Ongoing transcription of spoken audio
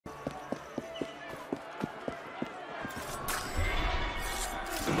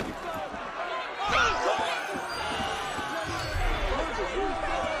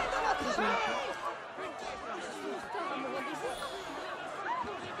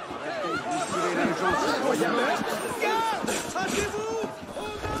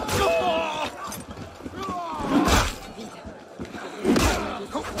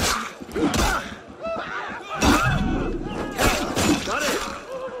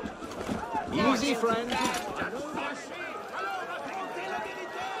Easy, friend.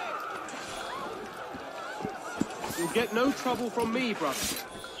 You'll get no trouble from me, brother.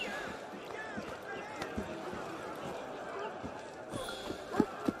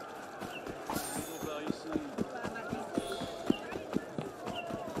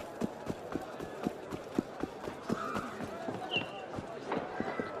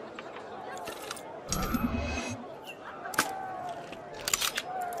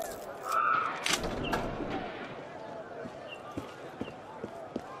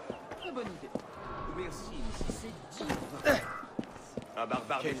 Un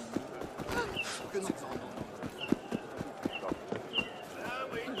barbare. Que non.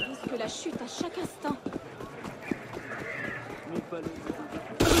 On risque la chute à chaque instant.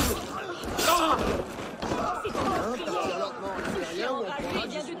 Il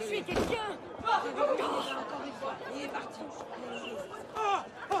vient de tuer quelqu'un. Il est parti.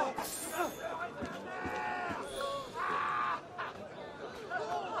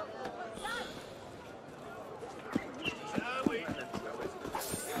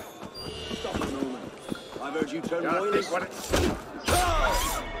 I've heard you turn royalist. Que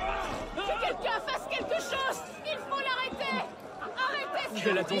quelqu'un fasse quelque chose. Il faut l'arrêter. Arrêtez.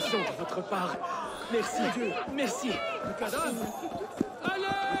 Quelle attention de votre part. Merci, Dieu. Merci. Le cadavre. À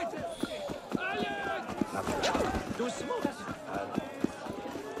l'aide! À l'aide! Doucement.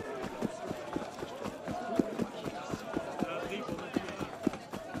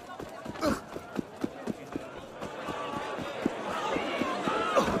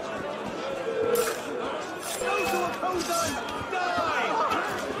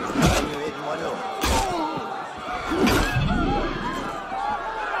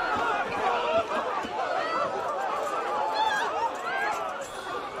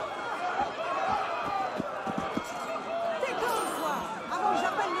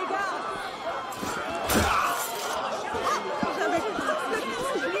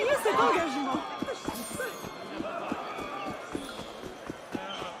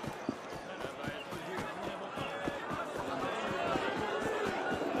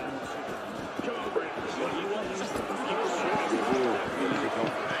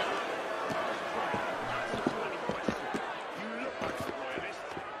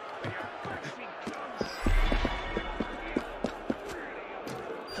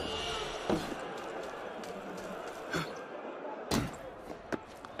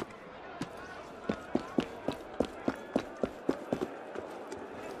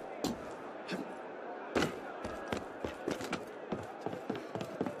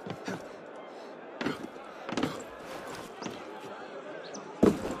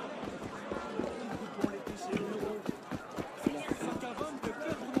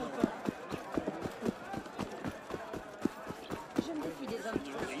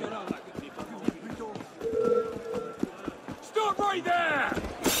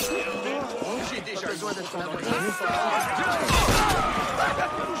 J'ai déjà besoin d'être là.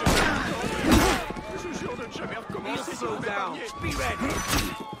 Je jure de ne jamais recommencer. Slow down. Be ready.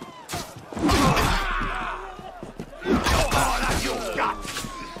 Je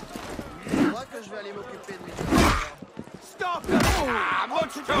crois que je vais aller m'occuper de mes... Stop! Ah,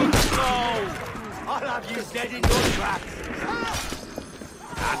 much too slow! I'll have you dead in your tracks.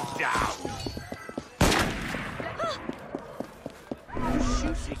 And down.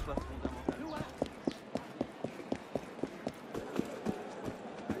 C'est quoi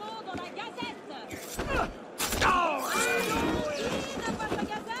Non, dans la gazette.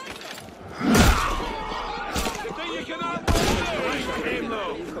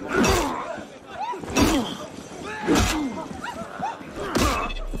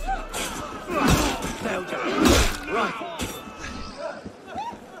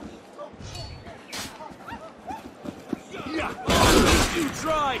 You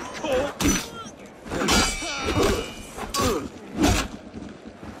tried, Cork!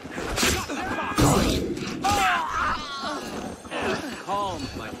 Calm,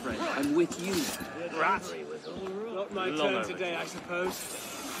 my friend. I'm with you. Rat. Not my turn today, I suppose.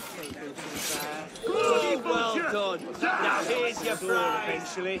 Well done. Now here's your prize.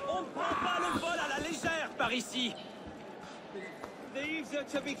 Eventually. On prend pas le vol à la légère par ici. Thieves are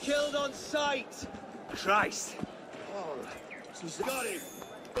to be killed on sight. Christ. She's got him.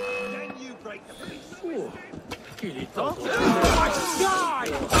 Then you break the peace. Il est temps.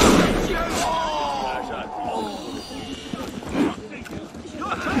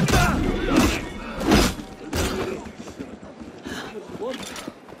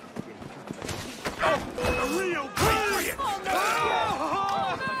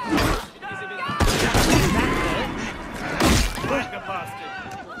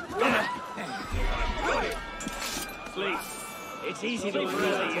 Sleep. It's easy to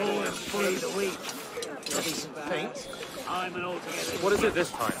really free the week. Faint? I'm an altogether. What is it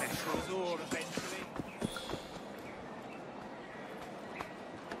this time?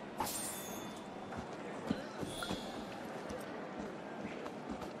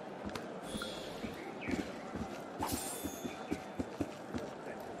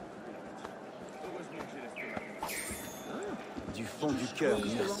 Du fond du cœur,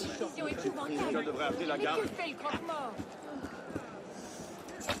 merci. Vision épouvantable. devrait appeler la Mais garde. que fait le croque-mort?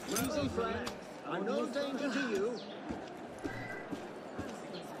 Easy, friend. I'm no danger to you.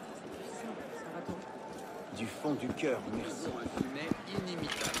 Du fond du cœur, merci.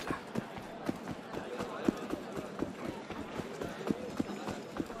 Inimitable.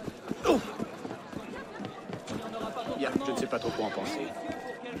 Bien, je ne sais pas trop quoi en penser.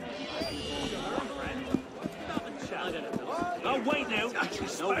 Oh, wait now.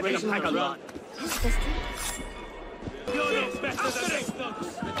 No reason to run. You're not better than this,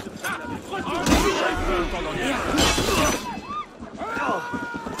 thugs.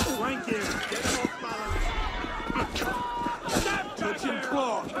 Thank you. Touch him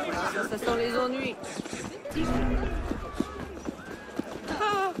claw. Ça sent les ennuis.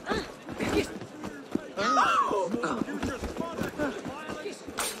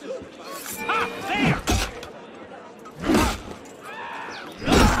 There!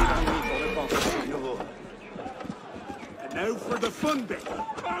 And now for the fun bit. Oh,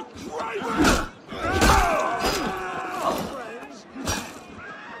 Christ!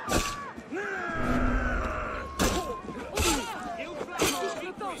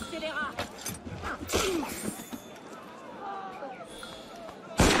 Le temps, scélérat.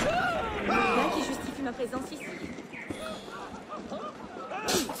 Rien qui justifie ma présence ici.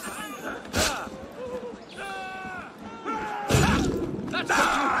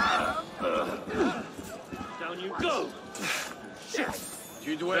 Down you go! Shit!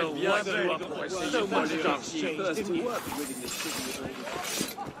 Tu dois être bien sûr pour essayer de voler Exchange l'argent. didn't work. Quelque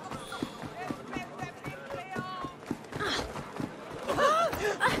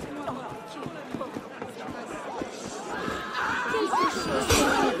chose.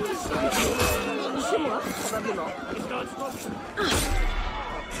 C'est moi, probablement.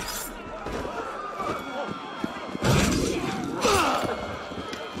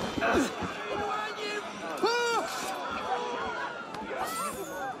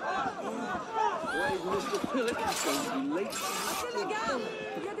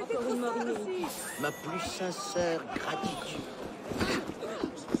 Encore une mort imméritée. Ma plus sincère gratitude.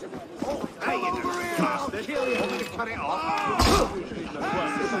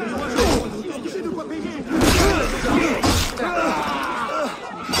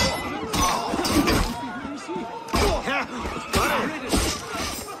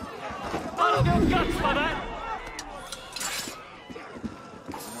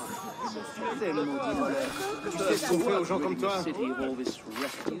 Tu sais ce qu'on fait aux gens comme toi?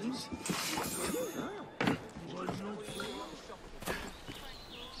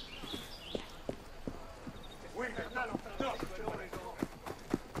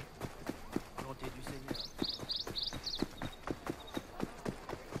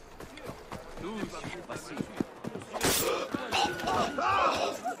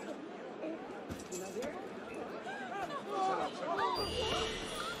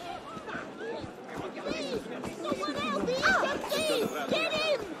 Get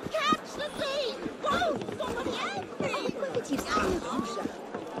him! Catch the thief! Whoa! Somebody help me! Pourquoi fait-il si rouge?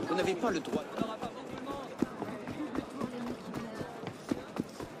 Vous n'avez pas le droit.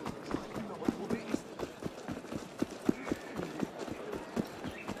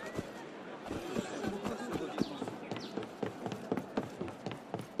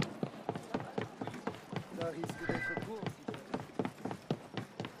 Ça risque d'être court.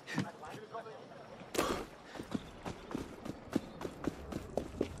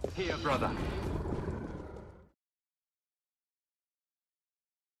 Here, brother.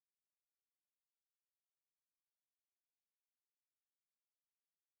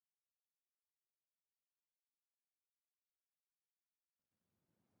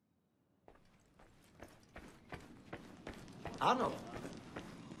 Arno.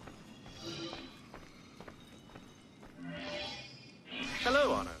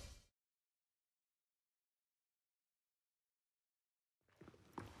 Hello, Arno.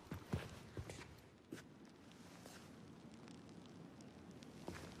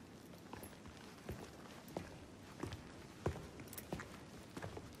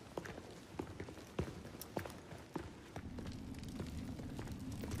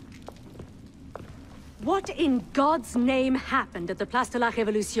 What in God's name happened at the Place de la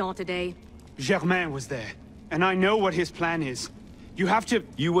Révolution today? Germain was there, and I know what his plan is. You have to...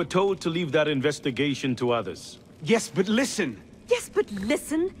 You were told to leave that investigation to others. Yes, but listen. Yes, but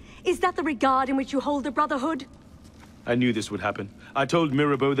listen. Is that the regard in which you hold the Brotherhood? I knew this would happen. I told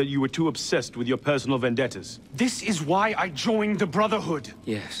Mirabeau that you were too obsessed with your personal vendettas. This is why I joined the Brotherhood.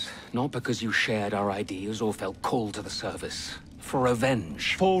 Yes, not because you shared our ideas or felt called to the service. For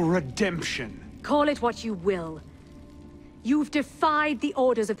revenge. For redemption. Call it what you will. You've defied the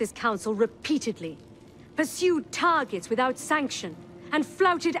orders of this council repeatedly, pursued targets without sanction, and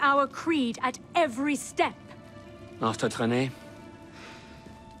flouted our creed at every step. After Trenet?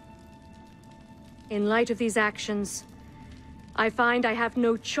 In light of these actions, I find I have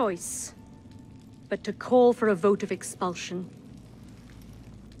no choice but to call for a vote of expulsion.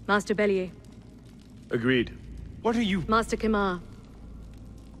 Master Bellier. Agreed. What are you... Master Kemar.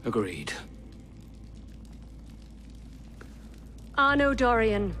 Agreed. Arno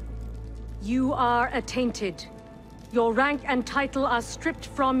Dorian, you are attainted. Your rank and title are stripped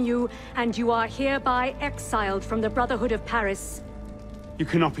from you, and you are hereby exiled from the Brotherhood of Paris. You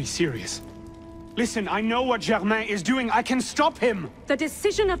cannot be serious. Listen, I know what Germain is doing. I can stop him! The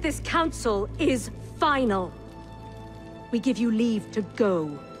decision of this council is final. We give you leave to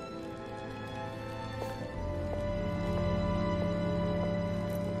go.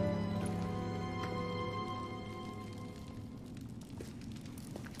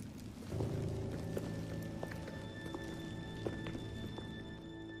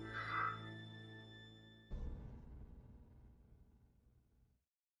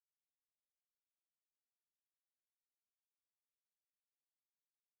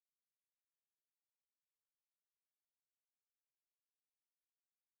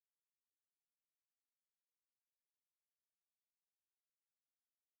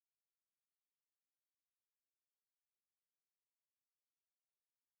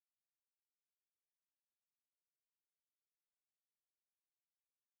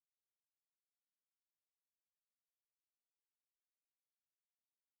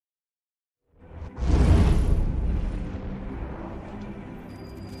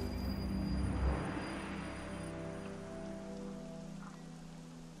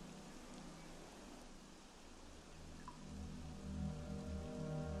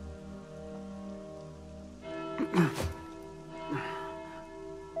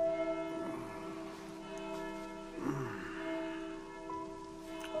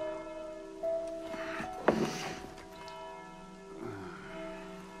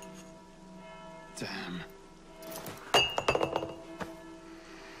 Damn.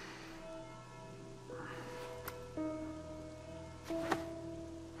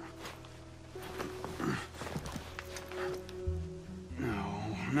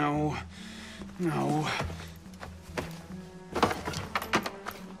 No. No.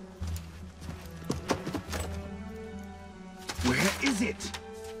 Where is it?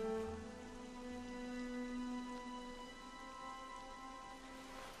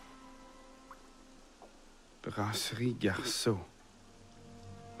 Brasserie Garceau.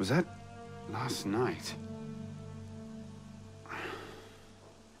 Was that last night?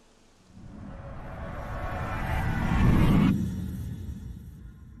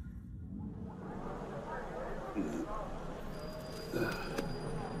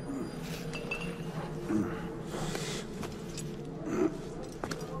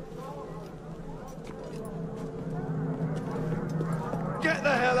 Get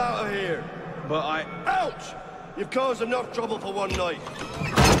the hell out of here! But Ouch! You've caused enough trouble for one night.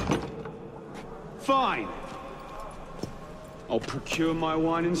 Fine. I'll procure my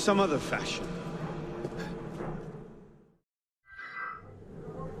wine in some other fashion.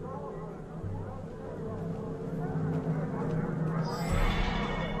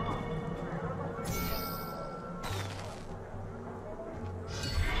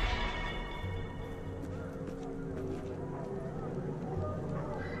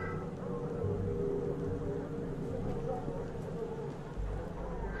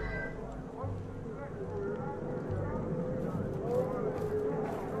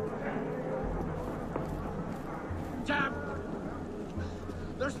 Damn!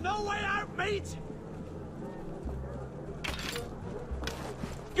 There's no way out, mate!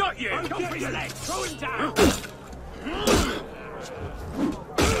 Got you! Go for your legs! Throw him down!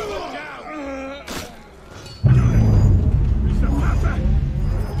 Mr. Papa!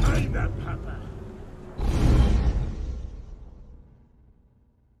 I'm the Papa!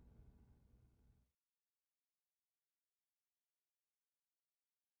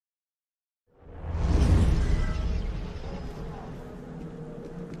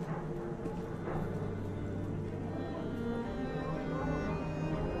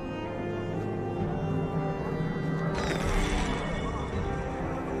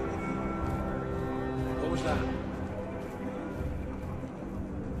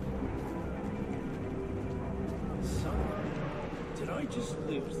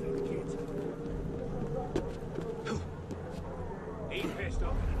 lives, that kid. He's pissed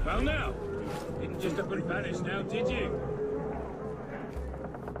off. Well, now, didn't just up and vanish now, did you?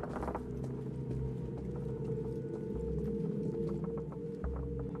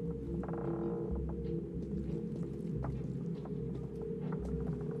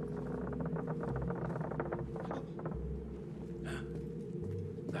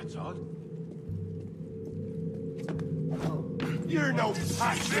 That's odd. You're no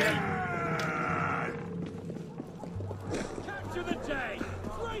passion! Capture the day!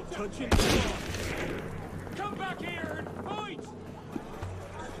 Touching the floor! Come back here and fight!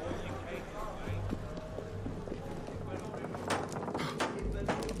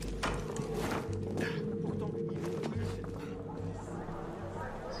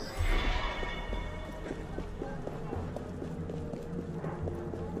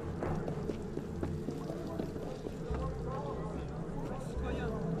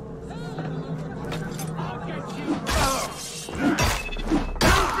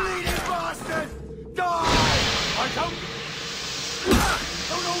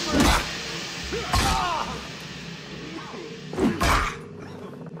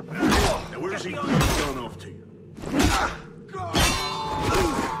 Where's he gone off to?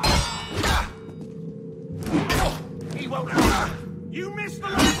 He won't. You missed the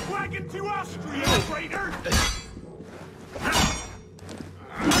last wagon to Austria, traitor!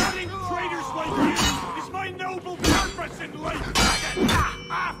 Running traitors like you is my noble purpose in life!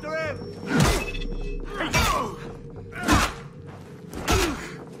 After him!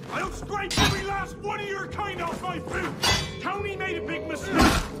 I'll scrape every last one of your kind off my boot! Tony made a big mistake!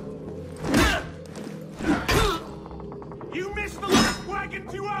 You missed the last wagon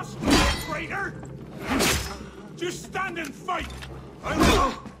to us, traitor! Just stand and fight!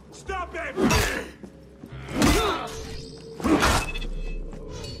 Stop him!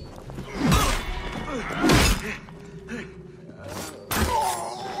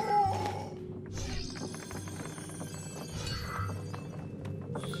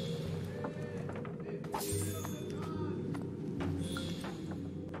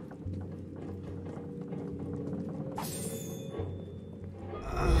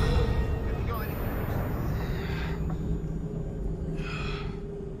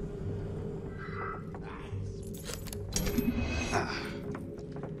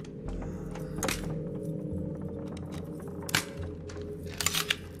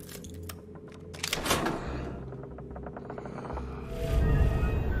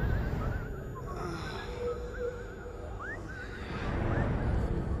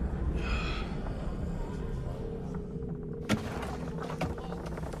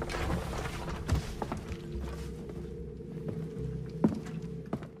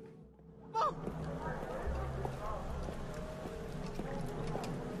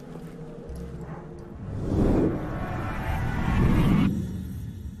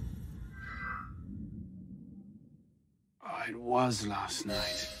 It was last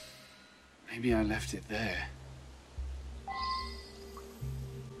night. Maybe I left it there.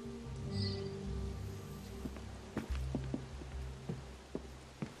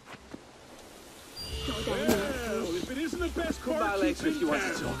 Well, if it isn't the best Come back later if you want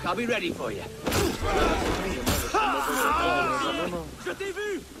to talk. I'll be ready for you. Je t'ai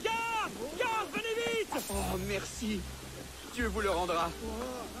vu! Garde! Garde, venez vite! Oh, merci. Dieu vous le rendra.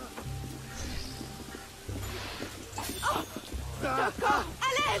 D'accord!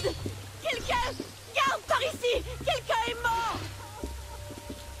 À l'aide! Quelqu'un! Garde par ici! Quelqu'un est mort!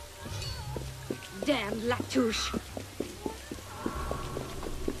 Damn Latouche!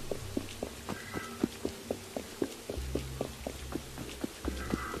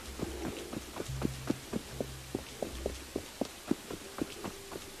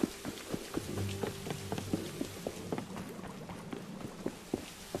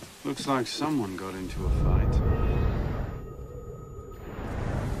 Looks like someone got into a fight.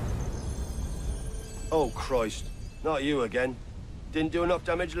 Oh, Christ. Not you again. Didn't do enough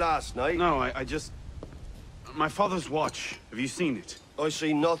damage last night. No, I just... My father's watch. Have you seen it? I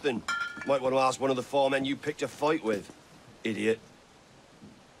see nothing. Might want to ask one of the four men you picked a fight with. Idiot.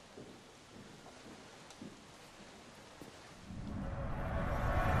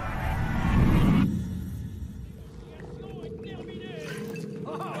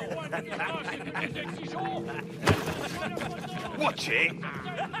 Watch it!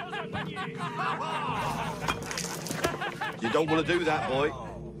 You don't want to do that, boy.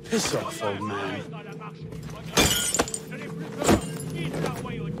 Piss off, old man.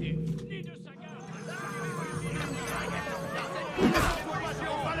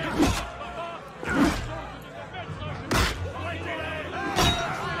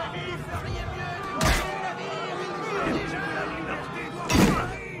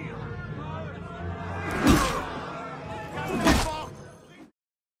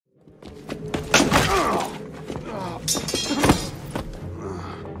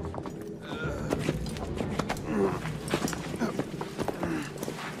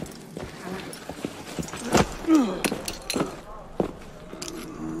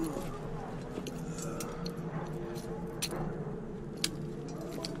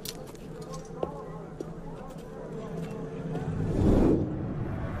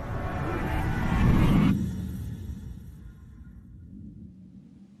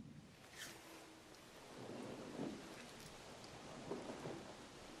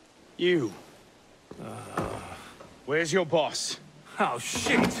 You. Where's your boss? Oh,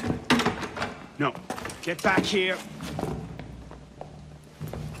 shit! No. Get back here.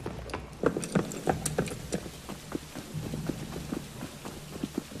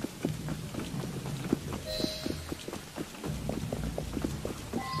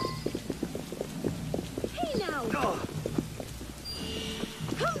 Hey now!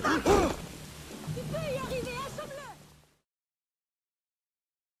 Come back! Tu peux y arriver, assomme-le!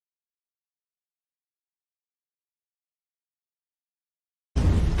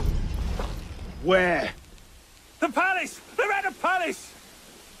 Where? The palace! They're at the palace!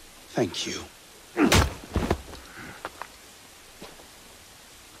 Thank you.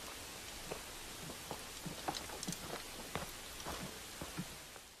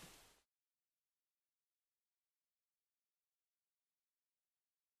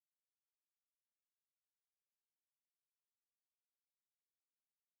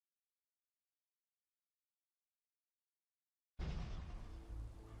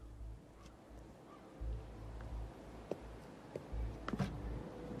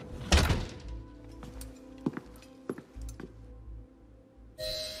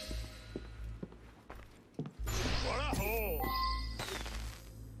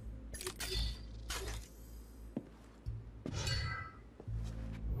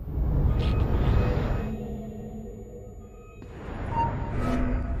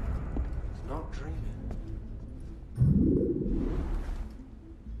 Not dreaming.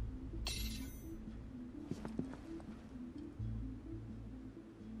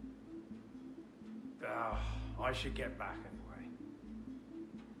 I should get back anyway.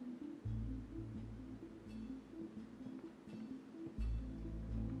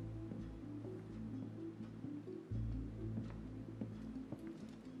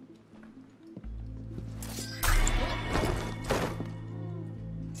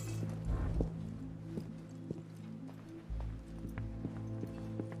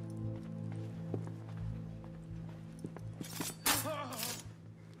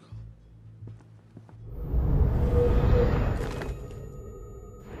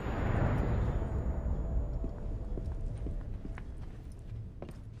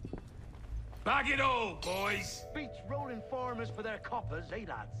 Bag it all, boys! Beats rolling farmers for their coppers, eh,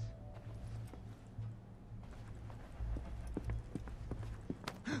 lads?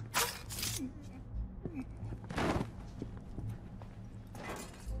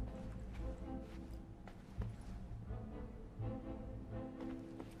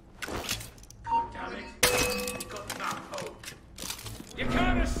 Damn it! You've got that hope. You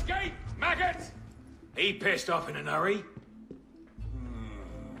can't escape, maggot! He pissed off in a hurry.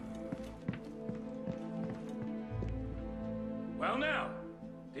 Well now,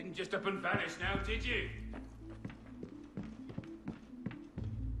 didn't just up and vanish now, did you?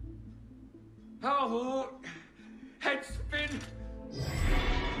 Oh, head spin.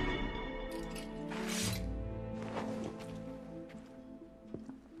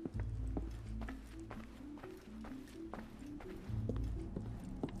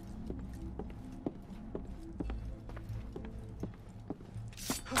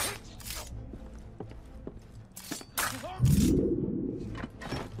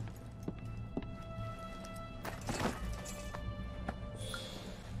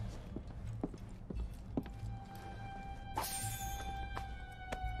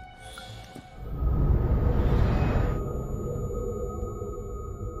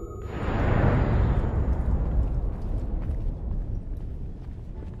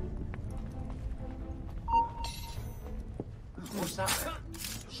 What's that?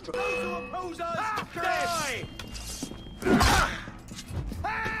 Those who oppose us, die!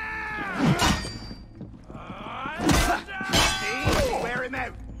 Wear him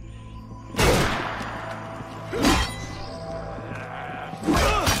out!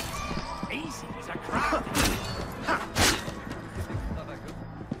 Easy as a crab!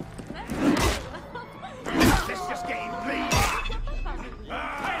 Let's just get him, please!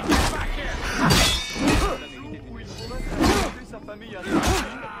 Hey, get back here!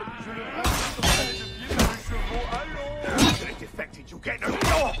 Get defected, you get no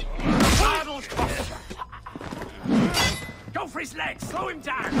door! Saddles cost! Go for his legs! Slow him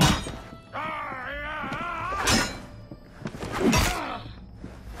down!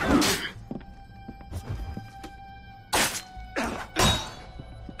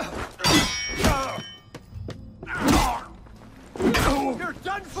 You're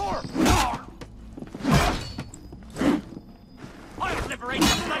done for! I'll liberate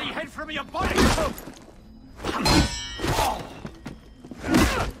the bloody head from your body!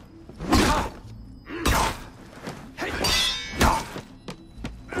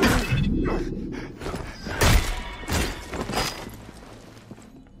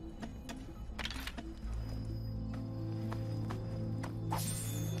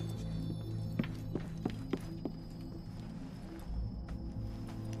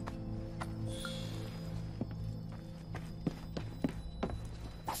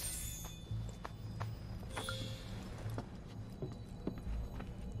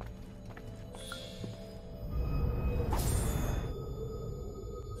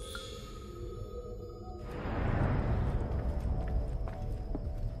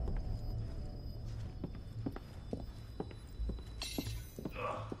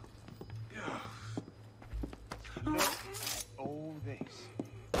 this.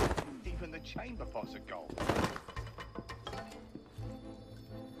 Even the chamber pots are gold.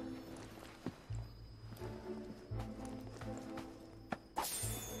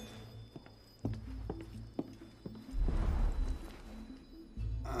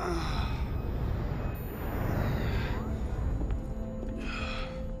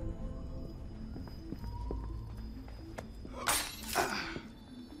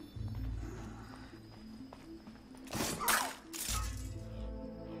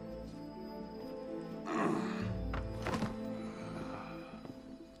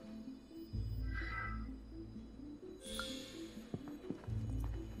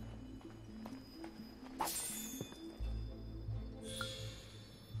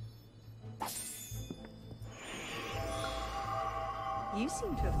 You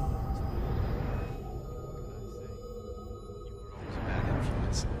seem to have...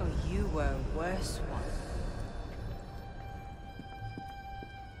 Oh, you were a worse one.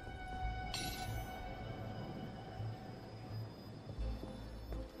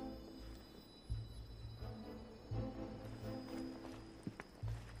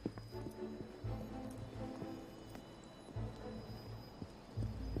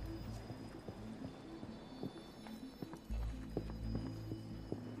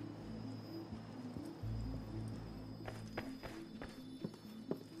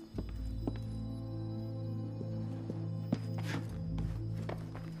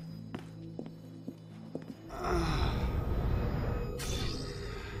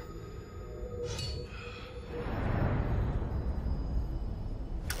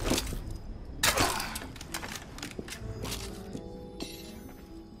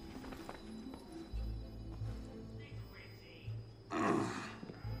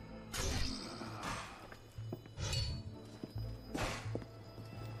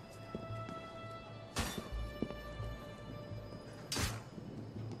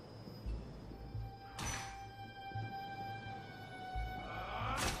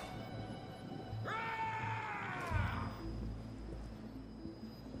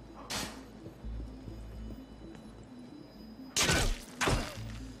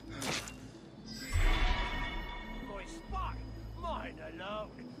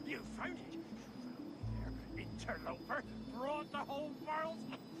 You found it! There, interloper, brought the whole world.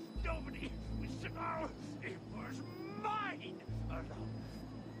 Nobody was to know. It was mine! Alone.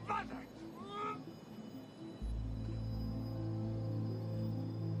 Mother!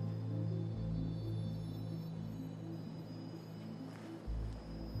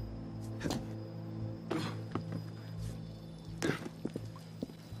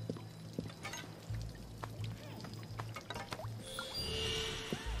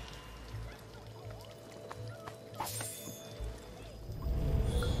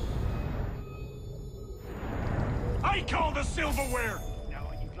 I call the silverware! Now,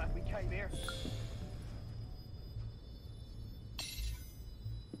 are you glad we came here?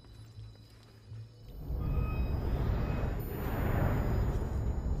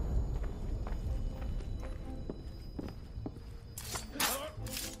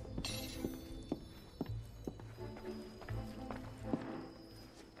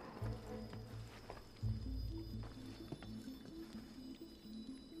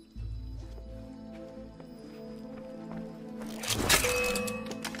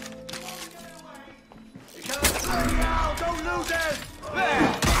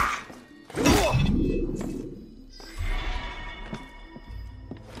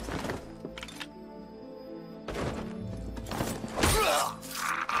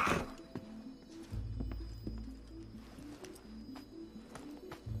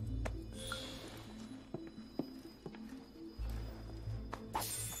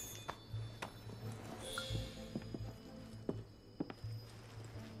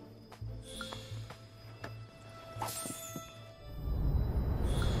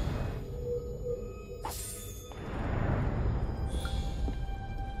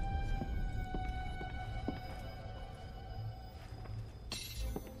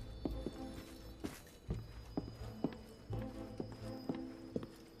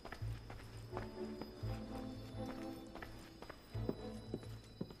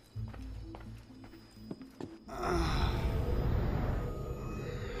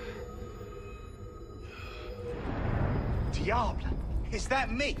 Diable! Is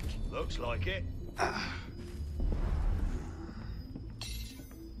that Meek? Looks like it.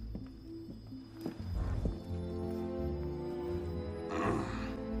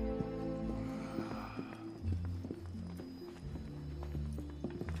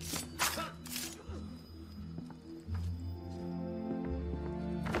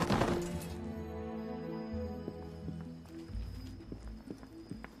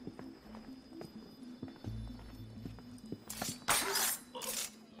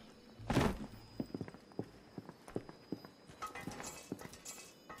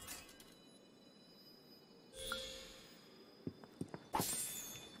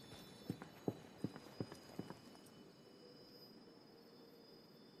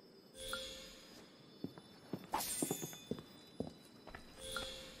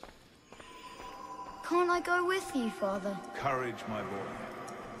 go with you, Father? Courage, my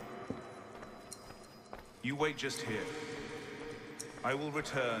boy. You wait just here. I will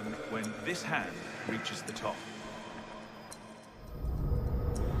return when this hand reaches the top.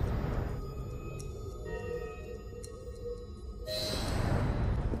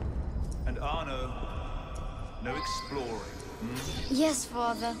 And Arno, no exploring. Yes,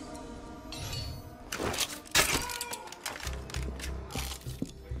 Father.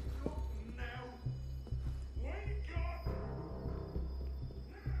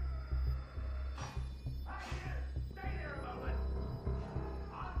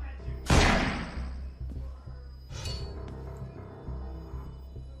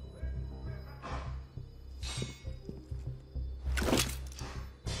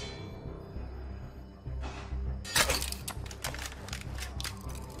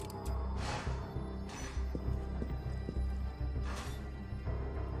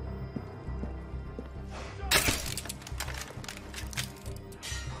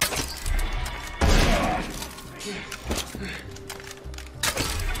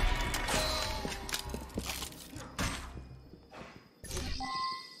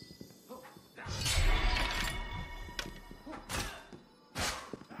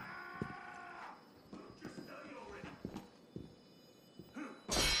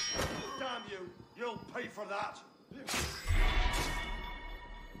 Damn you! You'll pay for that!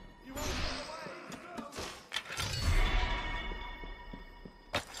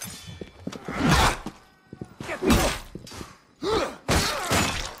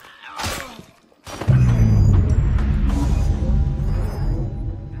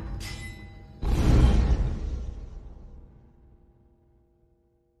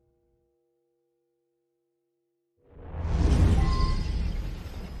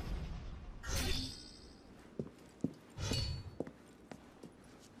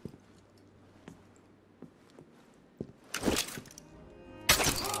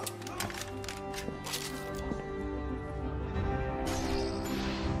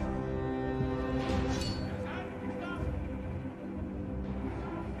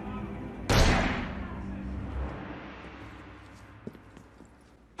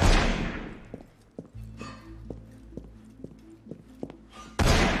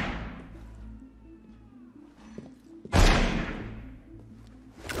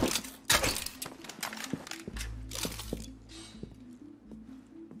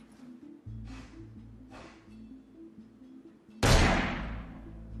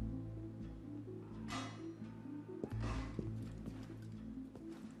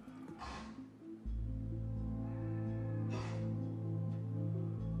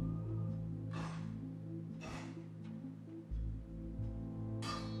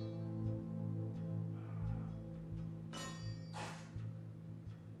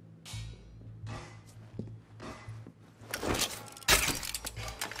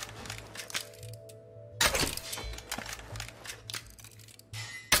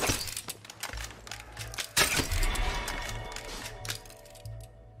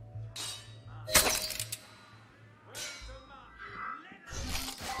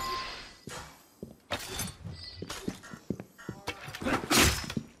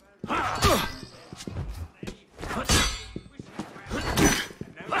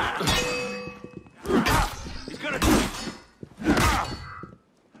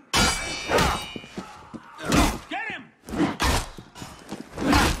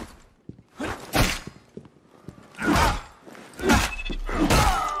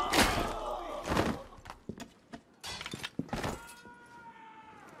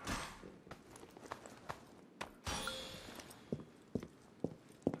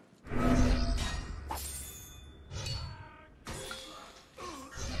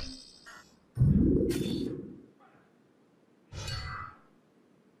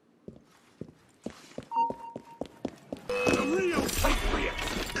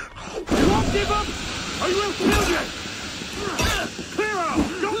 You won't give up! I will kill you! Clear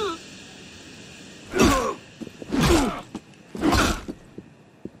out! Don't...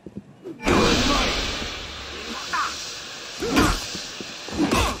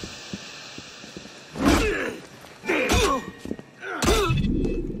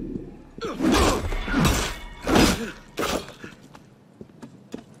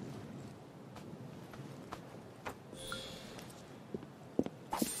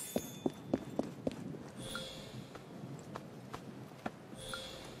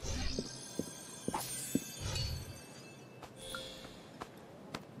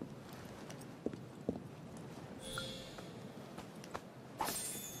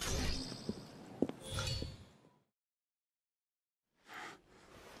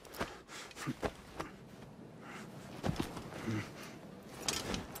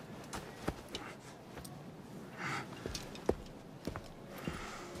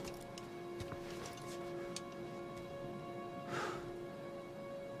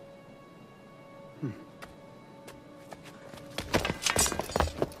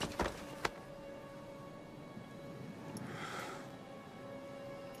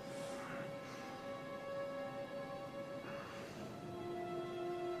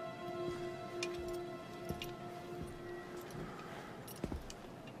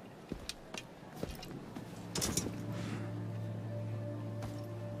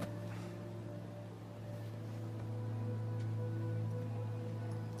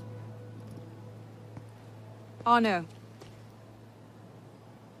 Arno.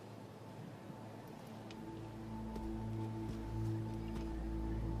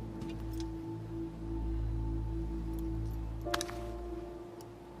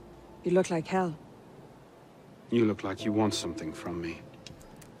 You look like hell. You look like you want something from me.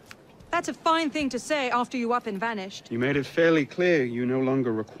 That's a fine thing to say after you up and vanished. You made it fairly clear you no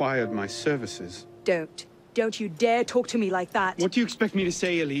longer required my services. Don't. Don't you dare talk to me like that. What do you expect me to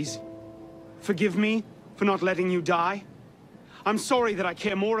say, Elise? Forgive me for not letting you die? I'm sorry that I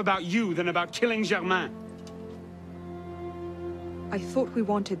care more about you than about killing Germain. I thought we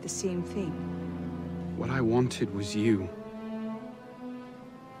wanted the same thing. What I wanted was you.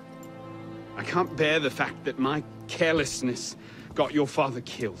 I can't bear the fact that my carelessness got your father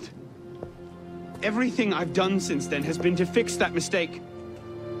killed. Everything I've done since then has been to fix that mistake.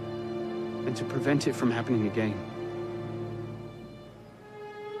 And to prevent it from happening again.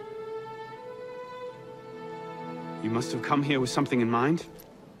 You must have come here with something in mind.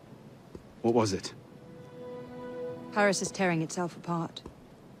 What was it? Paris is tearing itself apart.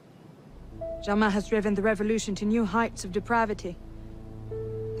 Germain has driven the revolution to new heights of depravity.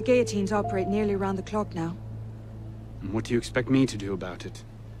 The guillotines operate nearly around the clock now. And what do you expect me to do about it?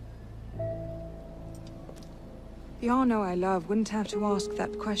 The Arno I love wouldn't have to ask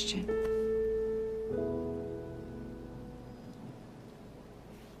that question.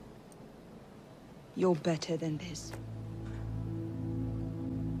 You're better than this.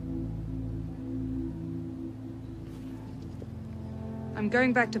 I'm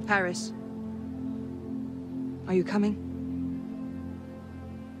going back to Paris. Are you coming?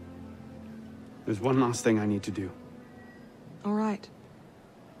 There's one last thing I need to do. All right.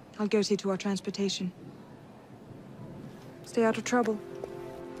 I'll go see to our transportation. Stay out of trouble.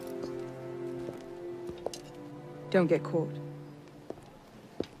 Don't get caught.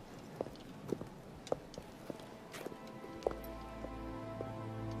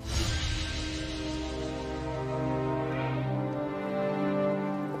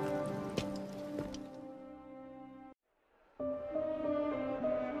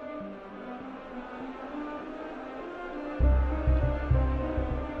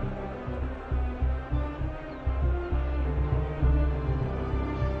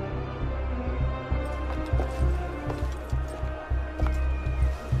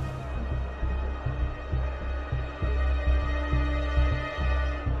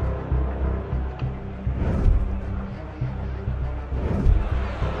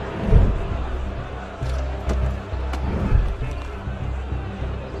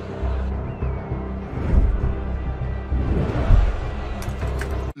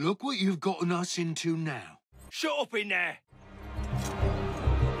 Look what you've gotten us into now. Shut up in there!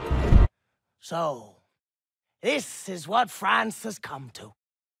 So, this is what France has come to.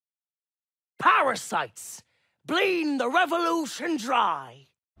 Parasites, bleeding the revolution dry.